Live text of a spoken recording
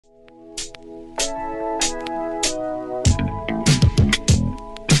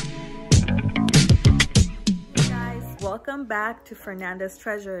back to Fernanda's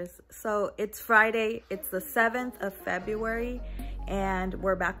Treasures. So it's Friday, it's the 7th of February, and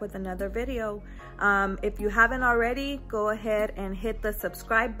we're back with another video. If you haven't already, go ahead and hit the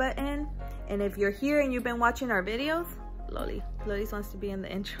subscribe button. And if you're here and you've been watching our videos, Lolis wants to be in the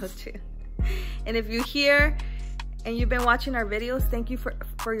intro too. And if you're here and you've been watching our videos, thank you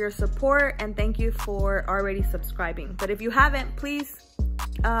for your support, and thank you for already subscribing. But if you haven't, please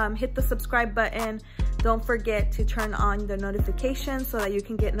hit the subscribe button. Don't forget to turn on the notifications so that you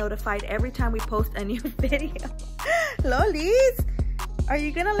can get notified every time we post a new video. Lolis, are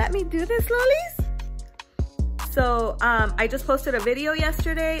you gonna let me do this, Lolis? So I just posted a video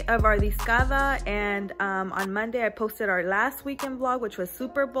yesterday of our discada, and on Monday I posted our last weekend vlog, which was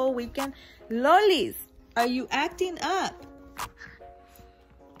Super Bowl weekend. Lolis, are you acting up?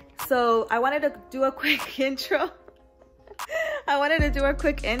 So I wanted to do a quick intro. I wanted to do a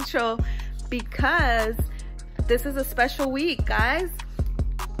quick intro because this is a special week, guys.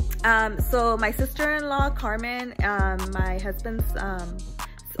 So my sister-in-law, Carmen, my husband's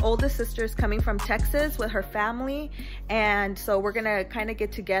oldest sister, is coming from Texas with her family, and so we're gonna kind of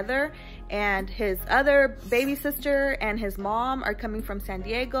get together. And his other baby sister and his mom are coming from San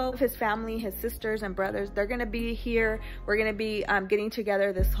Diego. His family, his sisters and brothers, they're gonna be here. We're gonna be getting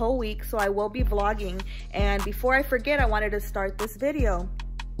together this whole week, so I will be vlogging. And before I forget, I wanted to start this video,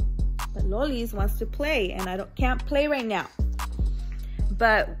 but Lolis wants to play, and I can't play right now.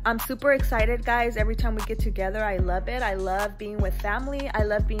 But I'm super excited, guys. Every time we get together, I love it. I love being with family. I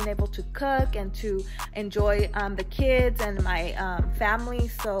love being able to cook and to enjoy the kids and my family.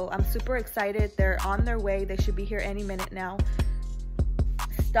 So I'm super excited. They're on their way. They should be here any minute now.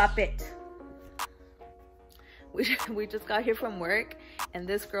 Stop it. We just got here from work, and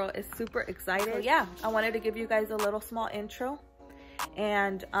this girl is super excited. So yeah, I wanted to give you guys a little small intro.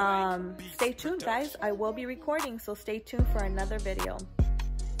 And stay tuned, guys. I will be recording, so stay tuned for another video.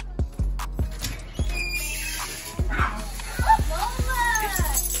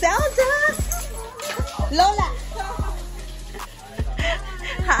 Zelda! Lola!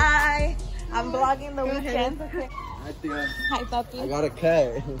 Hi! I'm vlogging the weekend. Hi, Tia. Hi, puppy. I got a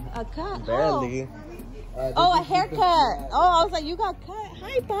cut. A cut? Barely. Oh, a haircut. Oh, I was like, you got cut.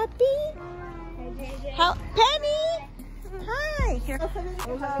 Hi, puppy. How, Penny! Hi. Here.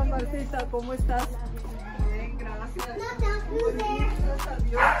 Hola, Marcita, ¿cómo estás? Bien, gracias.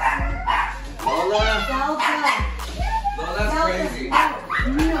 Lola. Lola's crazy.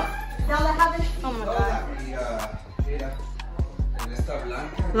 Oh my God.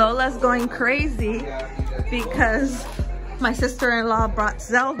 Lola's going crazy because my sister-in-law brought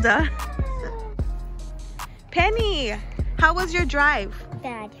Zelda. Penny, how was your drive?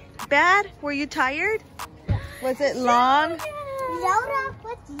 Bad. Bad? Were you tired? Was it long? Zelda?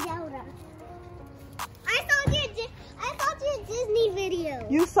 What's Zelda? I saw your Disney video.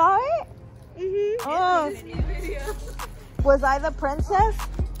 You saw it? Oh. Was I the princess?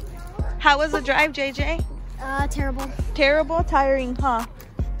 How was the drive, JJ? Terrible. Terrible? Tiring, huh?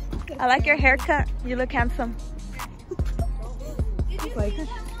 I like your haircut. You look handsome. Like, te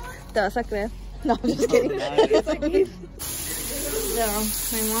vas a creer. No, I'm just kidding. So,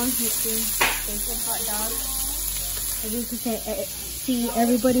 my mom's making bacon hot dogs. As you can see,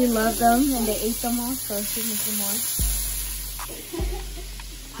 everybody loved them and they ate them all, so she's making more.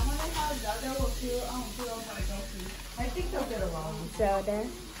 I wonder how Zelda will feel over Goku. I think they'll get along. Zelda.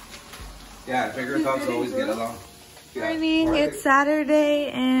 Yeah, I figure dogs always get along. Morning, it's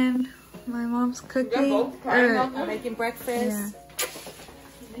Saturday and my mom's cooking. I'm making breakfast.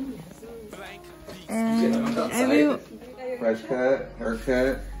 Yeah. And Fresh cut,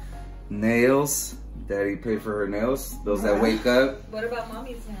 haircut, nails. Daddy paid for her nails. Those that wake up. What about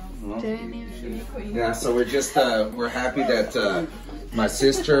mommy's nails? Yeah, so we're just we're happy that my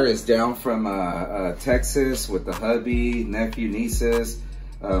sister is down from Texas with the hubby, nephew, nieces.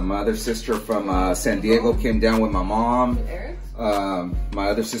 My other sister from San Diego came down with my mom. My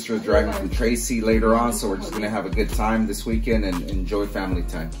other sister is driving from Tracy later on, so we're just gonna have a good time this weekend and enjoy family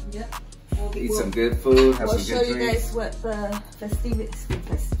time. Yep. Eat some good food, have We'll some show good you drinks. guys what the festivities.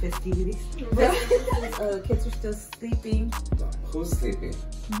 Kids are still sleeping. Who's sleeping?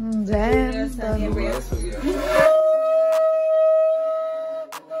 Then Who else? Yeah.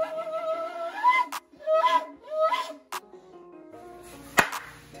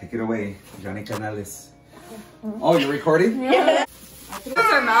 Take it away, Johnny Canales. Oh, you're recording? What's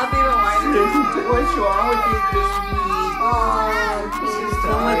her mouth even wider? What's wrong with you, Christine? Oh, She's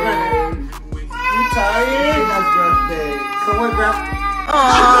tired. You tired? It's birthday. So what, Grandpa?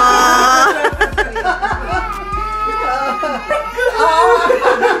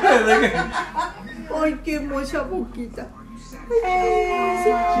 Ay, qué mucha boquita.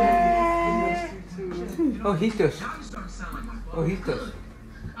 Ojitos. Ojitos.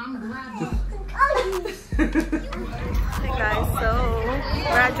 Hey guys, so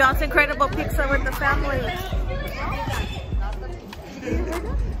we're at John's Incredible Pizza with the family.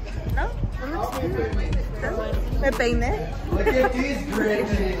 No? Me peiné. Look at these great.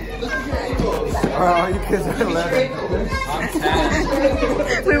 Oh, you kids are 11.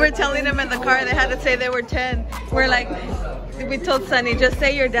 We were telling them in the car they had to say they were 10. We're like, we told Sunny, just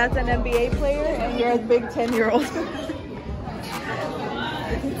say your dad's an NBA player and you're a big 10-year-old.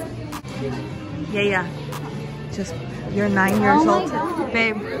 Yeah. Just, you're 9 years old.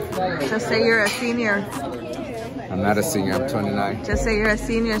 Babe, just say you're a senior. I'm not a senior, I'm 29. Just say you're a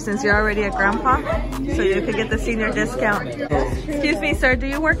senior since you're already a grandpa, so you could get the senior discount. Excuse me, sir, do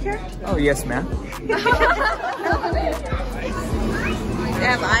you work here? Oh, yes, ma'am. They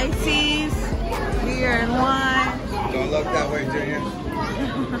have ices, beer and wine. Don't look that way, Junior.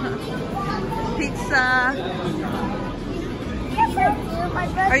 Pizza.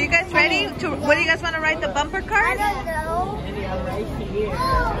 Are you guys ready? What do you guys want to ride, the bumper cars? I don't know.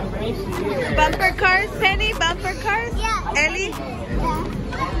 Bumper cars, Penny? Bumper cars? Yeah. Ellie? Yeah.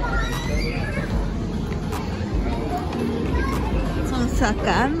 I'm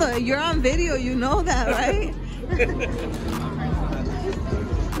sacando. You're on video, you know that, right?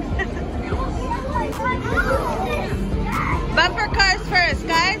 Bumper cars first,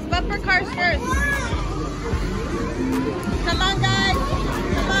 guys. Bumper cars first. Come on, guys.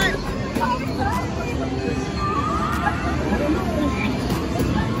 Come on.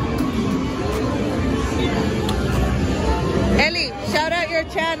 Ellie, shout out your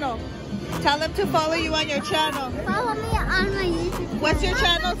channel. Tell them to follow you on your channel. Follow me on my YouTube. What's your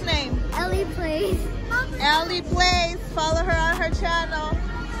channel's name? Ellie Plays. Ellie Plays. Follow her on her channel.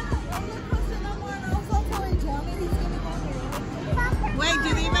 Wait,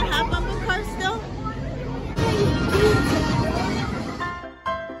 do they even have bumper cars still?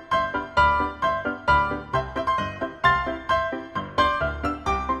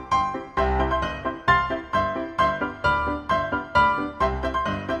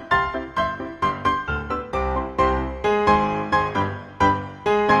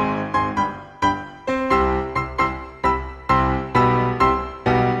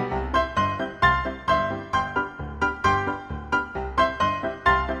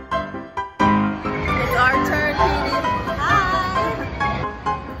 It's our turn, Petey.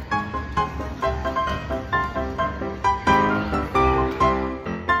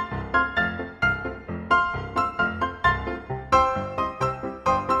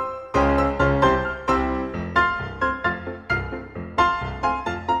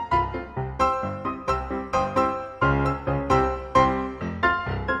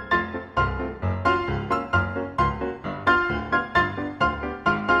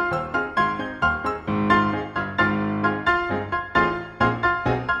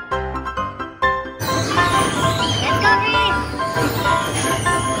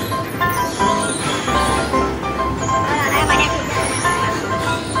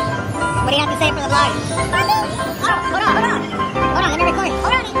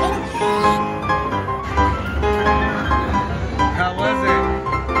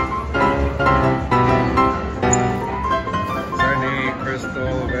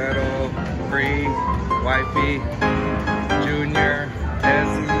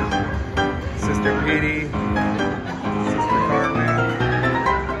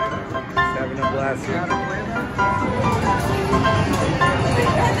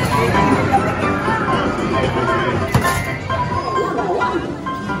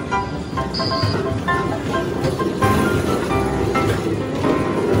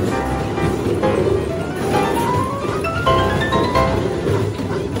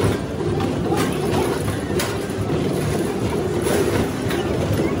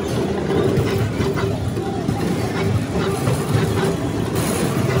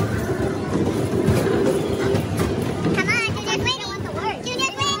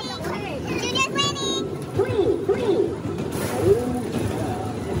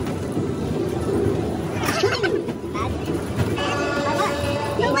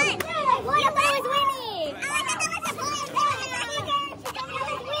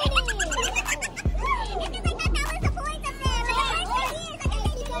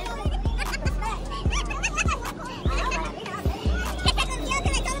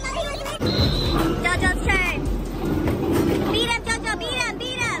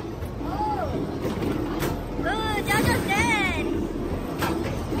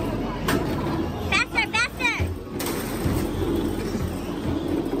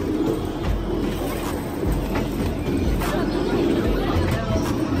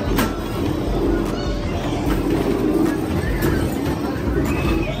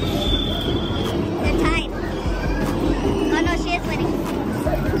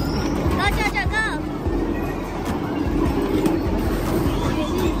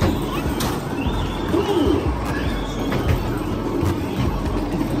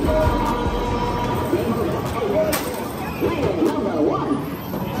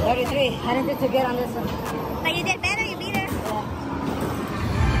 I didn't do too good on this one. But you did better, you beat her.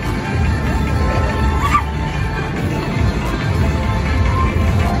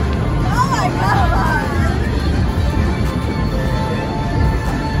 Oh my God!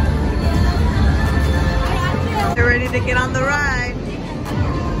 They're ready to get on the ride.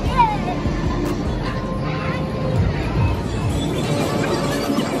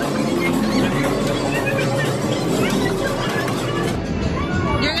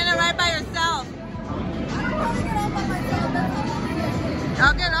 You're gonna ride by yourself.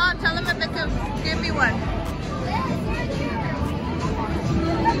 I'll get on. Tell them if they can give me one.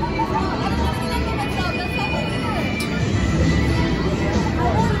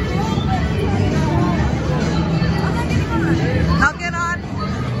 I'll get on.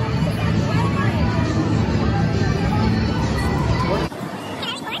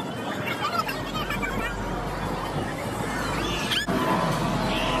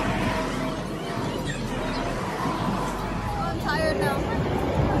 I'm tired now.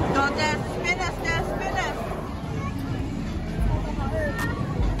 Don't dance, spin us, dance, spin us.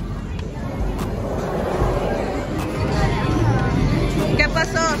 ¿Qué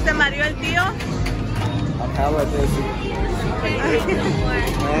pasó? ¿Se mareó el tío? Hella dizzy.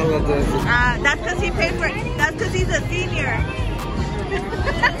 Hella dizzy. That's because he paid for it. That's because he's a senior.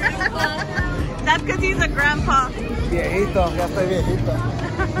 That's because he's a grandpa. Viejito, ya estoy viejito.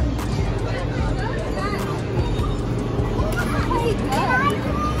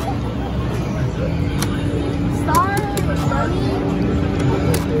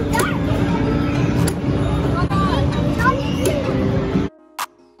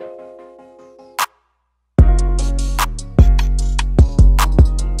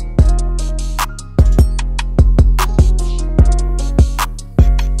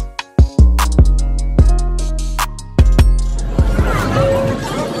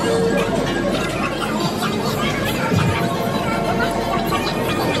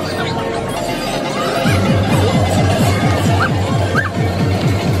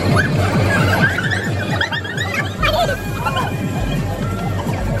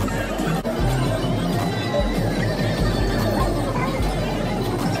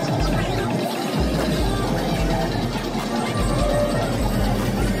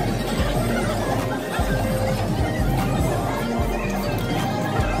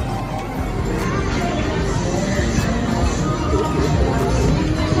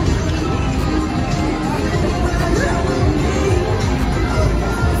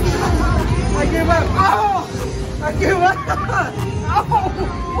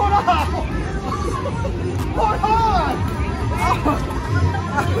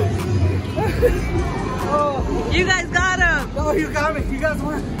 You guys got him. Oh, you got me. You guys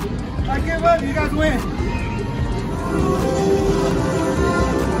win. I give up. You guys win.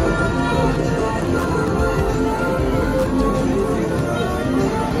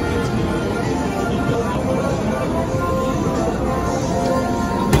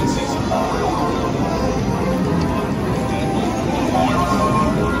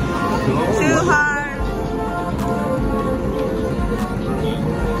 Too hard.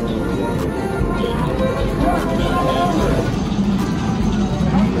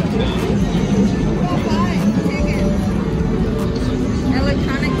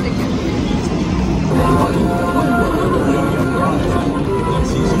 Electronic ticket.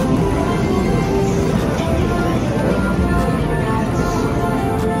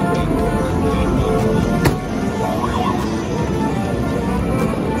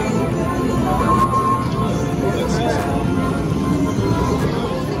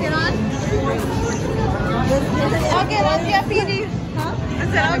 I'll get off, yeah, Petey. Huh? I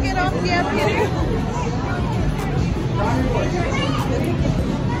said, I'll get off, yeah, Petey.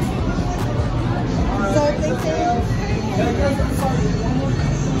 So they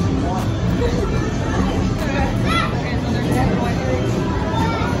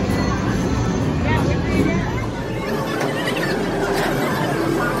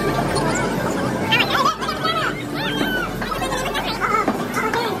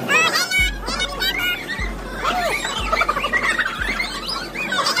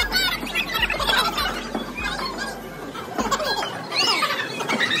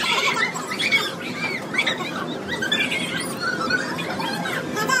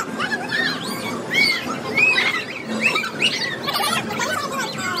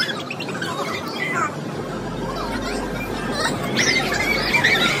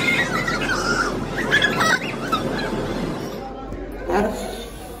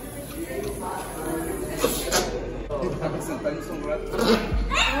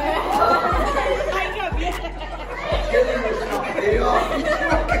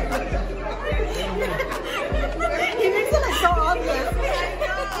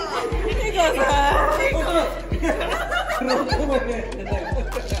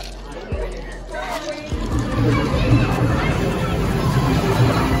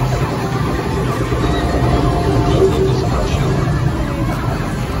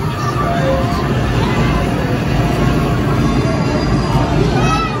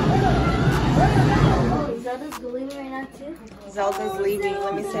Zelda's leaving right now too. Zelda's leaving.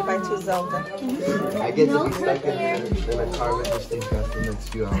 Let me say bye to Zelda. I get to be stuck in a car with this thing for the next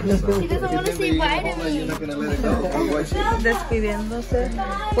few hours. So. She doesn't want to say bye to me. You're not gonna let it go. Despidiéndose.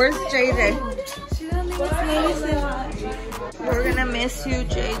 Where's JJ? She doesn't even say We're gonna miss you,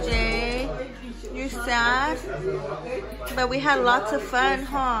 JJ. You're sad, but we had lots of fun,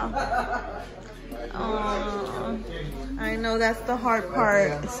 huh? Oh, I know that's the hard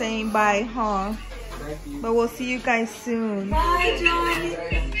part, saying bye, huh? But we'll see you guys soon. Bye,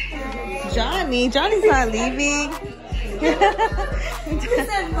 Johnny. Johnny's not leaving. He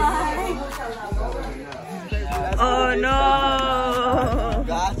said bye. Oh no!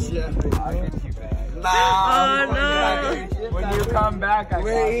 Gotcha. Oh no! When you come back,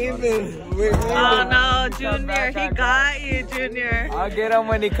 We're even. Oh no, Junior! He got you, Junior. I'll get him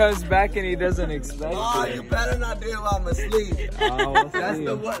when he comes back and he doesn't expect Oh, it. you better not do it while I'm asleep. We'll That's see.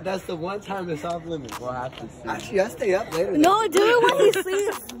 that's the one time it's off limits. We'll have to see. Actually, I stay up later. No, do it when he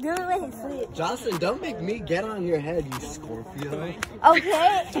sleeps. Do it when he sleeps. Jocelyn, don't make me get on your head, you Scorpio.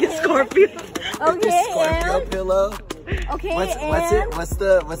 Okay. Scorpio. Okay. Scorpio And, pillow. okay. What's it?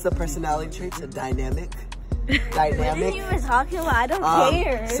 What's the personality traits? A dynamic. What are Dynamic. you even talking about? I don't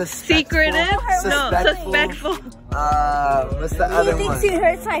care. Secretive? No, suspectful. What's the other He thinks one? he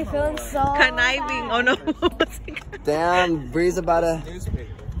hurts my feelings so Conniving. Oh no. Damn, Bree's about to leave.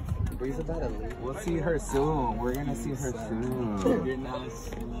 We'll see her soon. We're gonna see her soon. You're not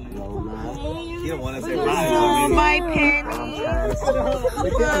You don't want to say Oh, my Penny. My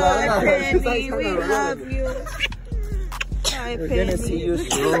Penny, we love you. My We're gonna see Penny. you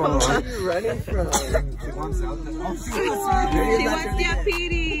soon. Where are you running from? She wants the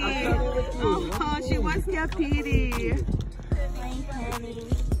pity. Oh, she wants the pity. My honey.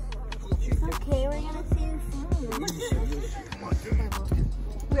 It's okay, we're gonna see you soon.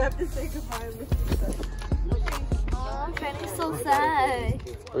 We have to say goodbye. Oh, Penny's so sad.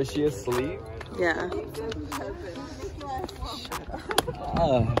 Was she asleep? Yeah.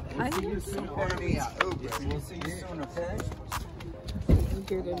 Oh. We'll see you soon, okay?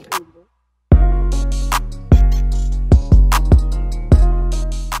 Get an Uber.